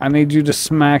 I need you to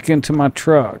smack into my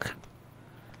truck.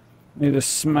 I need to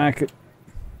smack it.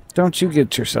 Don't you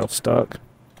get yourself stuck.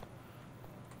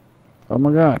 Oh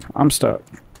my God, I'm stuck.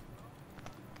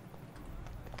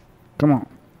 Come on.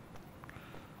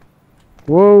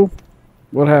 Whoa.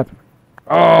 What happened?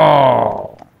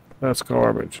 Oh, that's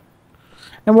garbage.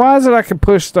 And why is it I can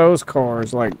push those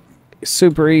cars like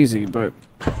super easy, but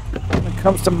when it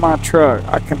comes to my truck,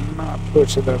 I cannot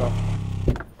push it at all.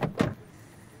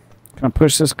 Can I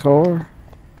push this car?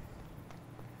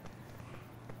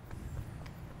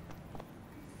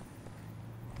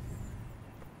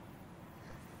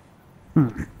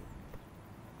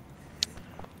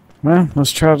 Well,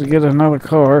 let's try to get another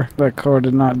car. That car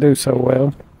did not do so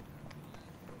well.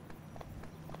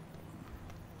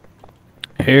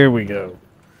 Here we go.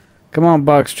 Come on,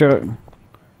 box truck.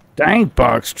 Dang,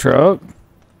 box truck.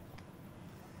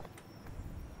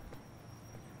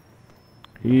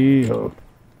 Yee-ho.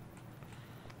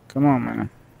 Come on, man.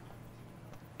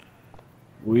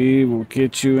 We will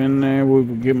get you in there. We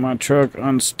will get my truck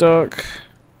unstuck.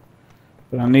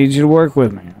 But I need you to work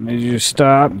with me. I need you to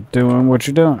stop doing what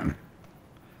you're doing.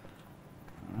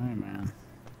 Alright, man.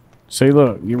 See,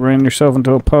 look. You ran yourself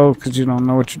into a pole because you don't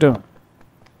know what you're doing.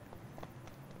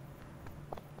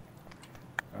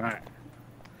 Alright.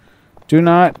 Do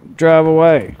not drive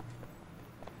away.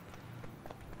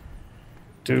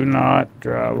 Do not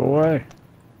drive away.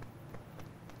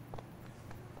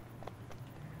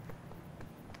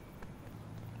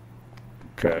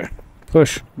 Okay.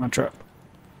 Push my truck.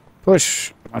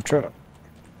 Push my truck.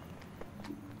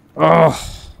 Oh,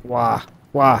 why?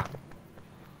 Why?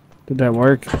 Did that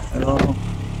work at all?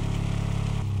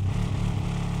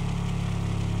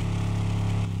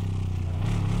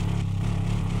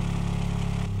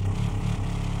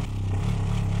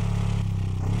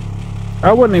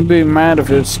 I wouldn't even be mad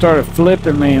if it started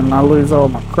flipping me and I lose all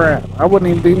my crap. I wouldn't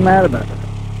even be mad about it.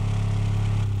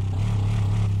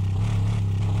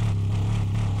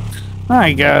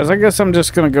 Alright guys, I guess I'm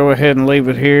just going to go ahead and leave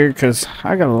it here because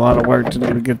I got a lot of work to do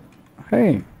to get...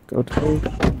 Hey, go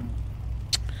to...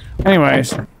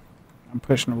 Anyways, I'm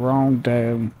pushing the wrong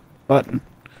damn button.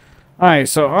 Alright,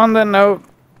 so on that note,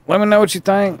 let me know what you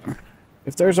think.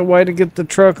 If there's a way to get the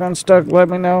truck unstuck, let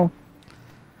me know.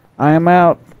 I am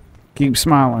out. Keep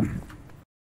smiling.